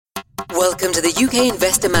Welcome to the UK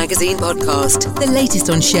Investor Magazine podcast, the latest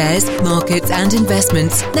on shares, markets and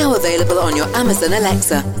investments, now available on your Amazon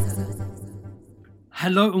Alexa.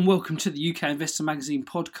 Hello and welcome to the UK Investor Magazine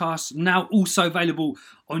podcast, now also available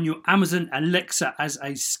on your Amazon Alexa as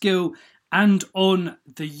a skill and on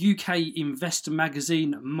the UK Investor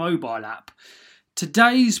Magazine mobile app.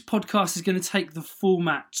 Today's podcast is going to take the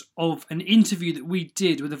format of an interview that we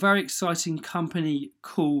did with a very exciting company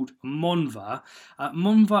called Monva.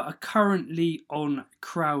 Monva are currently on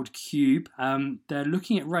Crowdcube. They're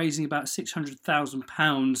looking at raising about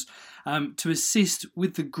 £600,000 to assist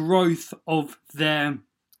with the growth of their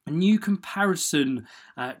new comparison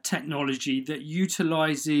technology that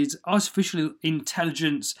utilises artificial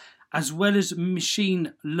intelligence as well as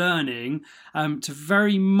machine learning to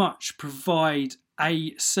very much provide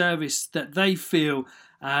a service that they feel,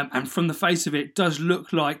 and from the face of it, does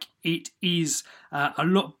look like it is a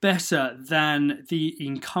lot better than the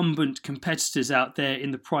incumbent competitors out there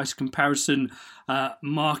in the price comparison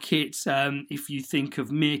market. If you think of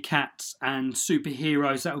meerkats and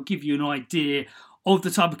superheroes, that will give you an idea of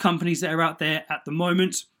the type of companies that are out there at the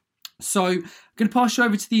moment. So I'm going to pass you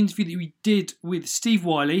over to the interview that we did with Steve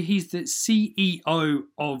Wiley. He's the CEO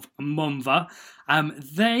of Monva.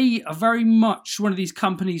 They are very much one of these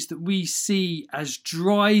companies that we see as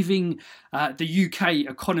driving the UK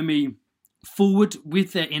economy forward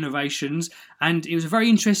with their innovations, and it was a very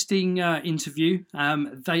interesting interview.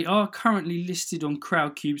 They are currently listed on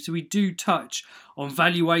Crowdcube, so we do touch on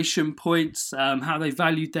valuation points, how they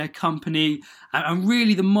valued their company, and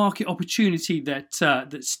really the market opportunity that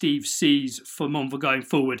Steve sees for Monva going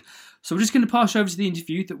forward. So we're just going to pass over to the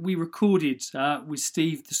interview that we recorded with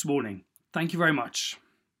Steve this morning. Thank you very much.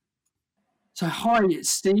 So hi, it's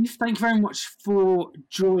Steve. Thank you very much for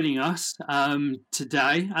joining us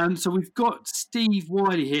today. So we've got Steve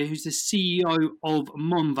Wiley here, who's the CEO of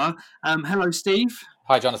Monva. Hello, Steve.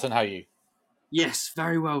 Hi, Jonathan. How are you? Yes,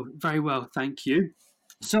 very well, thank you.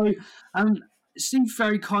 So Steve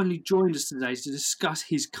very kindly joined us today to discuss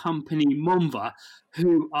his company, Monva,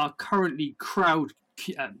 who are currently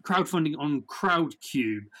crowdfunding on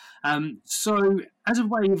Crowdcube. So as a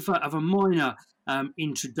way of a minor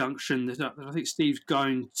introduction that I think Steve's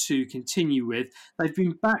going to continue with. They've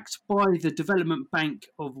been backed by the Development Bank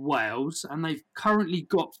of Wales, and they've currently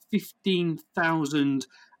got 15,000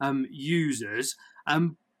 users.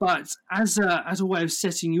 But as a way of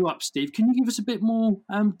setting you up, Steve, can you give us a bit more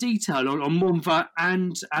detail on Monva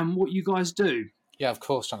and what you guys do? Yeah, of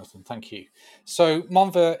course, Jonathan. Thank you. So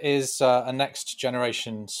Monva is a next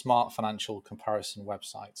generation smart financial comparison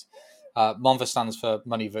website. Monva stands for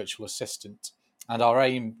Money Virtual Assistant. And our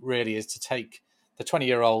aim really is to take the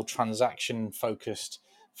 20-year-old transaction-focused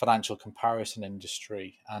financial comparison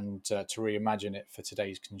industry and to reimagine it for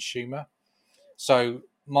today's consumer. So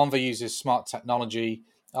Monva uses smart technology,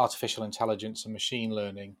 artificial intelligence and machine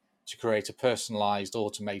learning to create a personalized,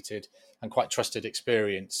 automated and quite trusted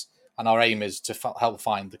experience. And our aim is to help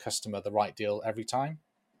find the customer the right deal every time.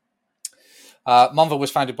 Monva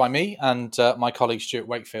was founded by me and my colleague Stuart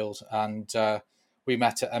Wakefield, and we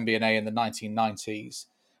met at MBNA in the 1990s.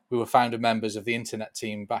 We were founder members of the internet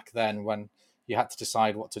team back then when you had to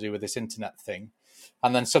decide what to do with this internet thing.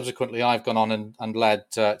 And then subsequently, I've gone on and led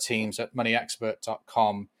teams at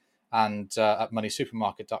moneyexpert.com and at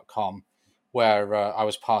moneysupermarket.com, where I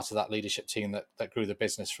was part of that leadership team that grew the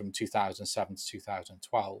business from 2007 to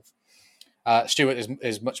 2012. Stuart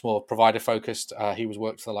is much more provider focused. He was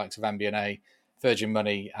worked for the likes of MBNA, Virgin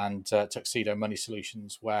Money and Tuxedo Money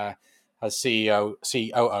Solutions, where as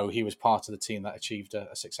COO, he was part of the team that achieved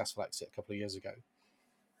a successful exit a couple of years ago.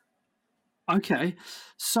 Okay,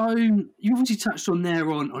 so you obviously touched on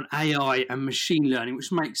there on AI and machine learning,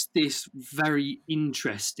 which makes this very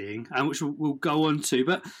interesting and which we'll go on to.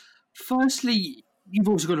 But firstly, you've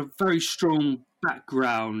also got a very strong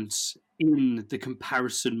background in the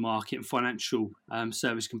comparison market and financial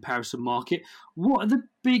service comparison market. What are the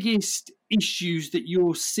biggest issues that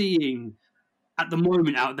you're seeing at the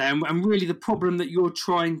moment out there, and really the problem that you're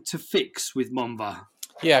trying to fix with Monva?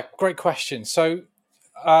 Yeah, great question. So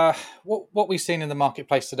what we've seen in the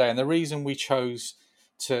marketplace today, and the reason we chose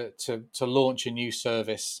to launch a new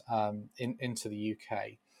service into the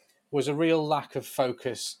UK, was a real lack of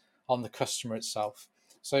focus on the customer itself.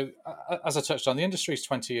 So as I touched on, the industry is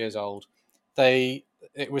 20 years old.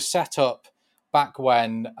 It was set up back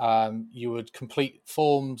when you would complete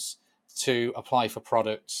forms to apply for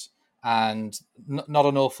products, and not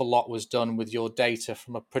an awful lot was done with your data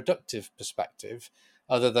from a productive perspective,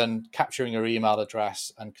 other than capturing your email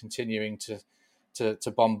address and continuing to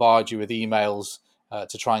bombard you with emails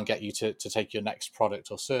to try and get you to take your next product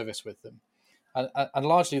or service with them. and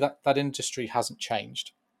largely that industry hasn't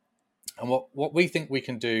changed. And what we think we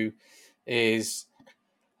can do is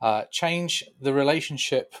change the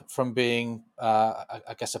relationship from being,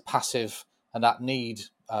 I guess, a passive and at need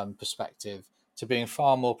perspective to being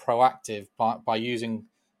far more proactive by using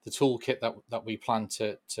the toolkit that we plan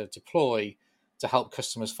to deploy to help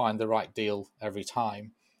customers find the right deal every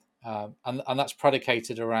time. And that's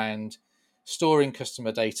predicated around storing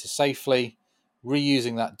customer data safely,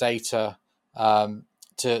 reusing that data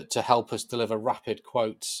to help us deliver rapid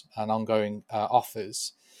quotes and ongoing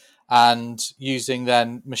offers, and using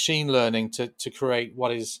then machine learning to create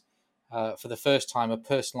what is, for the first time, a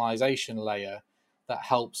personalization layer that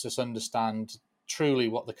helps us understand truly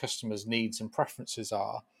what the customer's needs and preferences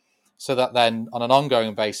are, so that then on an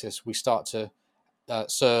ongoing basis we start to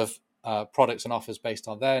serve products and offers based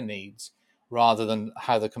on their needs, rather than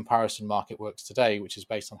how the comparison market works today, which is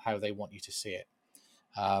based on how they want you to see it.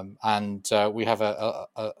 And we have a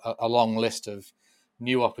long list of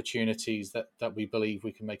new opportunities that we believe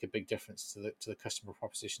we can make a big difference to the customer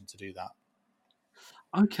proposition to do that.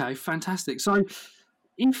 Okay, fantastic. So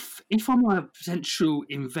if I'm a potential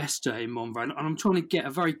investor in Monvo and I'm trying to get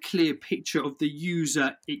a very clear picture of the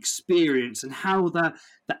user experience and how the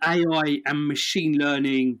AI and machine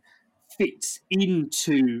learning fits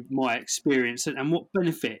into my experience and what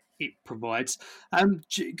benefit it provides, could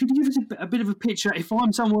you give us a bit of a picture? If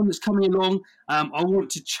I'm someone that's coming along, I want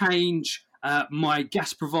to change my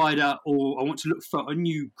gas provider, or I want to look for a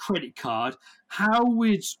new credit card, how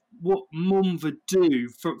would what Monvo do,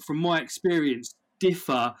 from my experience,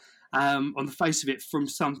 differ on the face of it from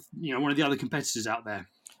one of the other competitors out there?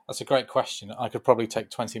 That's a great question. I could probably take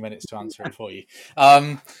 20 minutes to answer it for you.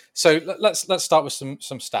 So let's start with some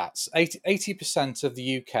stats. 80% of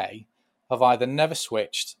the UK have either never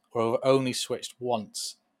switched or have only switched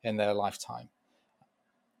once in their lifetime.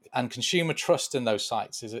 And consumer trust in those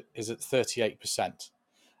sites is at 38%,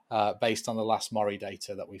 based on the last Mori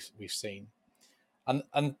data that we've seen.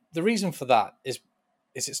 And the reason for that is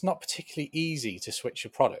it's not particularly easy to switch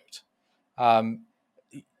your product.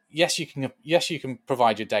 Yes, you can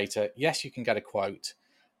provide your data. Yes, you can get a quote,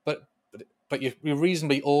 but you're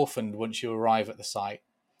reasonably orphaned once you arrive at the site,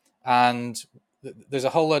 and there's a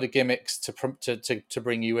whole load of gimmicks to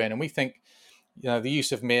bring you in. And we think, the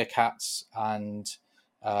use of meerkats and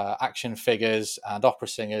action figures and opera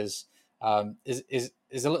singers is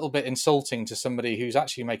a little bit insulting to somebody who's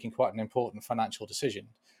actually making quite an important financial decision,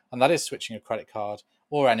 and that is switching a credit card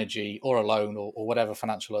or energy or a loan or whatever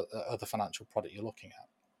other financial product you're looking at.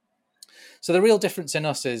 So the real difference in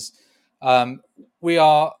us is we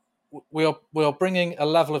are bringing a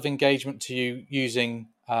level of engagement to you using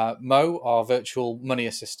Mo, our virtual money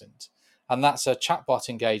assistant, and that's a chatbot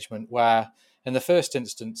engagement where, in the first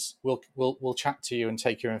instance, we'll chat to you and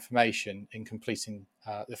take your information in completing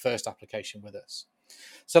the first application with us.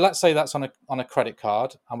 So let's say that's on a credit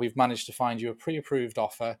card, and we've managed to find you a pre-approved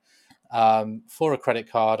offer for a credit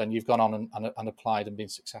card, and you've gone on and applied and been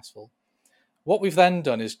successful. What we've then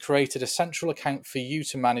done is created a central account for you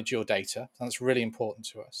to manage your data, and that's really important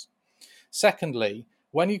to us. Secondly,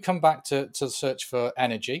 when you come back to search for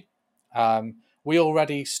energy, we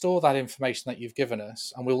already store that information that you've given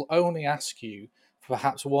us, and we'll only ask you for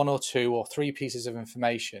perhaps 1 or 2 or 3 pieces of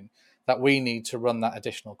information that we need to run that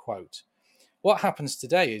additional quote. What happens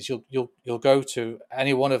today is you'll go to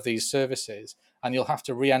any one of these services and you'll have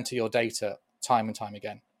to re-enter your data time and time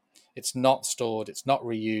again. It's not stored, it's not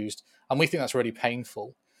reused, and we think that's really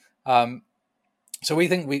painful. So we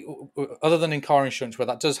think other than in car insurance where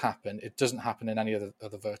that does happen, it doesn't happen in any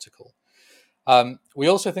other vertical. We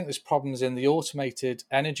also think there's problems in the automated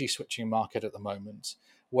energy switching market at the moment,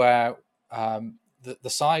 where the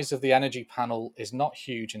size of the energy panel is not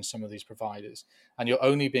huge in some of these providers, and you're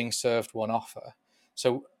only being served one offer.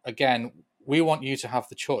 So again, we want you to have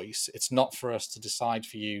the choice. It's not for us to decide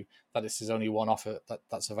for you that this is only one offer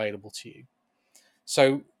that's available to you.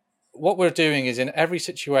 So what we're doing is, in every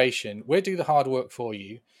situation, we'll do the hard work for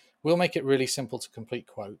you. We'll make it really simple to complete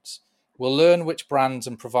quotes. We'll learn which brands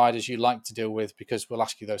and providers you like to deal with, because we'll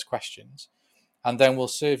ask you those questions. And then we'll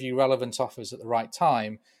serve you relevant offers at the right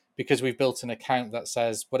time, because we've built an account that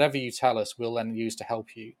says whatever you tell us, we'll then use to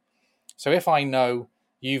help you. So if I know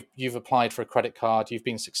you've applied for a credit card, you've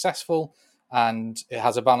been successful, and it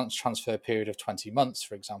has a balance transfer period of 20 months,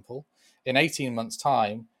 for example, in 18 months'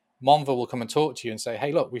 time, Monvo will come and talk to you and say,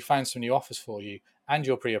 hey, look, we found some new offers for you and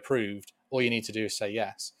you're pre-approved. All you need to do is say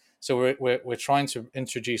yes. So we're trying to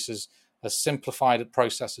introduce as simplified a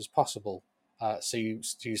process as possible, so you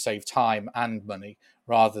save time and money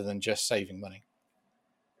rather than just saving money.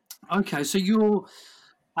 Okay, so you're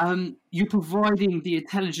you're providing the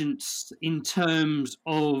intelligence in terms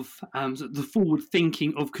of the forward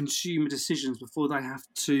thinking of consumer decisions before they have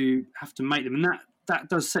to make them, and that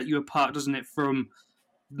does set you apart, doesn't it, from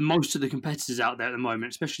most of the competitors out there at the moment,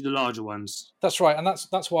 especially the larger ones. That's right, and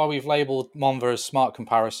that's why we've labelled Monva as smart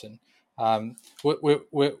comparison.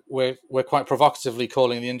 We're quite provocatively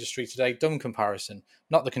calling the industry today dumb comparison,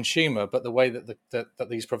 not the consumer, but the way that that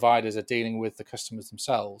these providers are dealing with the customers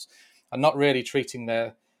themselves, and not really treating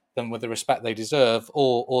them with the respect they deserve,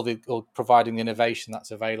 or providing the innovation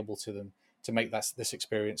that's available to them to make this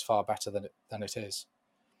experience far better than it is.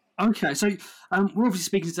 Okay, so we're obviously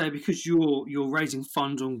speaking today because you're raising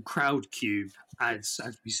funds on Crowdcube as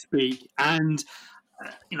we speak, and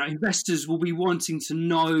investors will be wanting to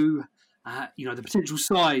know the potential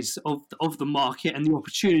size of the market and the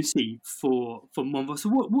opportunity for Monva. So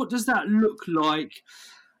what does that look like?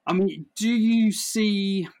 I mean, do you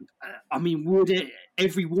see? Would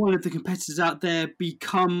every one of the competitors out there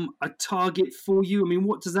become a target for you? I mean,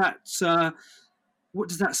 what does that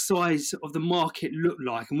size of the market look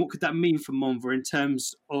like, and what could that mean for Monva in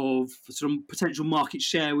terms of sort of potential market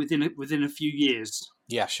share within a few years?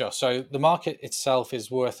 Yeah, sure. So the market itself is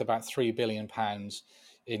worth about £3 billion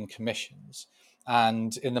in commissions.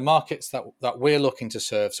 And in the markets that we're looking to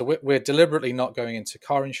serve, so we're deliberately not going into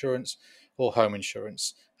car insurance or home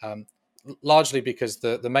insurance, largely because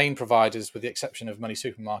the main providers, with the exception of Money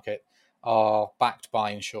Supermarket, are backed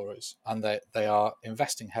by insurers, and they are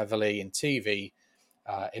investing heavily in TV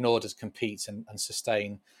in order to compete and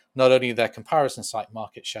sustain not only their comparison site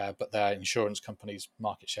market share, but their insurance companies'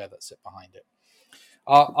 market share that sit behind it.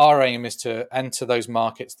 Our aim is to enter those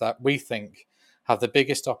markets that we think have the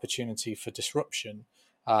biggest opportunity for disruption,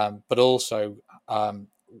 but also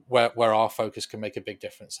where our focus can make a big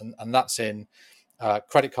difference. And that's in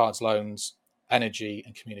credit cards, loans, energy,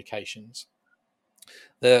 and communications.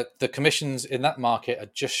 The commissions in that market are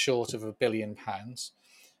just short of £1 billion.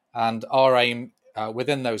 And our aim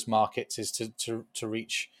within those markets is to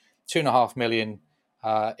reach 2.5 million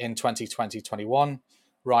in 2020-21,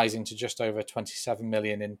 rising to just over 27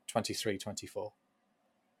 million in 23-24.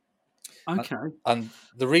 Okay. And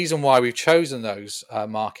the reason why we've chosen those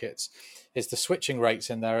markets is the switching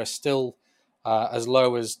rates in there are still as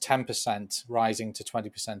low as 10%, rising to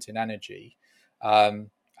 20% in energy.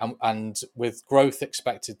 And with growth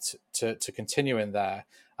expected to continue in there,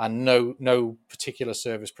 and no particular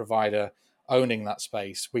service provider owning that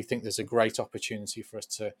space, we think there's a great opportunity for us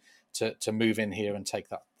to move in here and take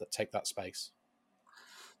that space.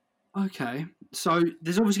 Okay, so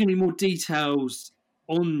there's obviously going to be more details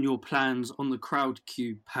on your plans on the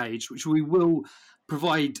Crowdcube page, which we will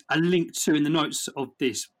provide a link to in the notes of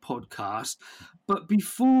this podcast. But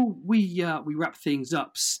before we wrap things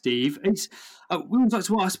up, Steve, we would like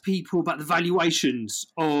to ask people about the valuations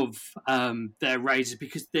of their raises,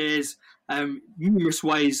 because there's numerous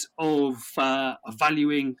ways of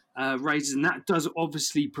valuing raises, and that does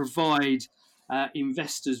obviously provide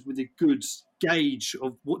investors with a good gauge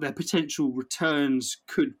of what their potential returns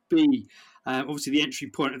could be. Obviously, the entry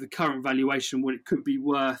point of the current valuation, what it could be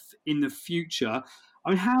worth in the future. I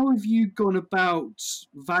mean, how have you gone about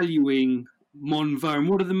valuing Monva, and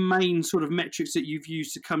what are the main sort of metrics that you've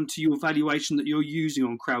used to come to your valuation that you're using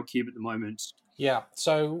on Crowdcube at the moment? Yeah,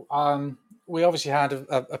 so we obviously had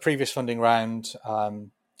a previous funding round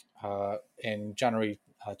in January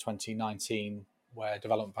 2019, where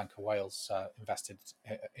Development Bank of Wales invested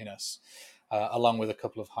in us, along with a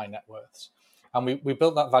couple of high net worths. And we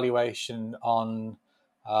built that valuation on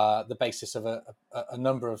the basis of a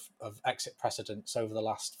number of exit precedents over the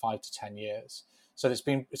last 5 to 10 years. So it's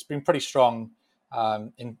been pretty strong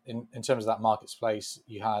in terms of that marketplace.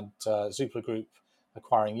 You had Zoopla Group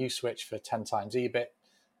acquiring Uswitch for 10 times EBIT,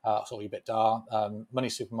 or EBITDA, Money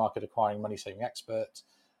Supermarket acquiring Money Saving Expert,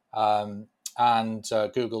 and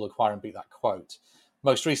Google acquiring Beat That Quote.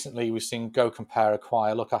 Most recently, we've seen GoCompare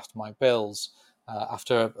acquire Look After My Bills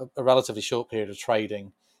after a relatively short period of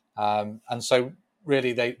trading. And so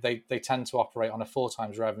really they tend to operate on a 4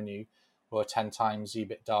 times revenue or a 10 times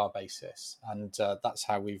EBITDA basis. And that's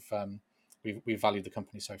how we've valued the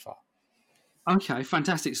company so far. Okay,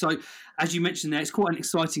 fantastic. So, as you mentioned there, it's quite an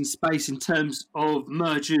exciting space in terms of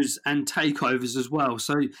mergers and takeovers as well.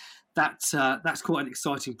 So, that's quite an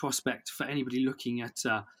exciting prospect for anybody looking at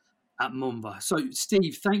Monva. So,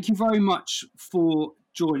 Steve, thank you very much for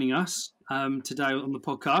joining us today on the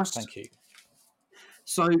podcast. Thank you.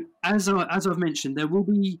 So, as I've mentioned, there will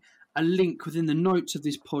be a link within the notes of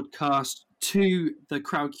this podcast to the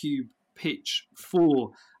Crowdcube pitch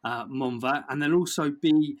for Monva, and there'll also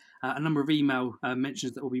be a number of email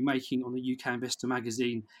mentions that we'll be making on the UK Investor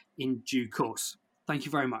magazine in due course. Thank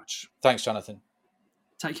you very much. Thanks, Jonathan.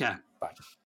 Take care. Bye.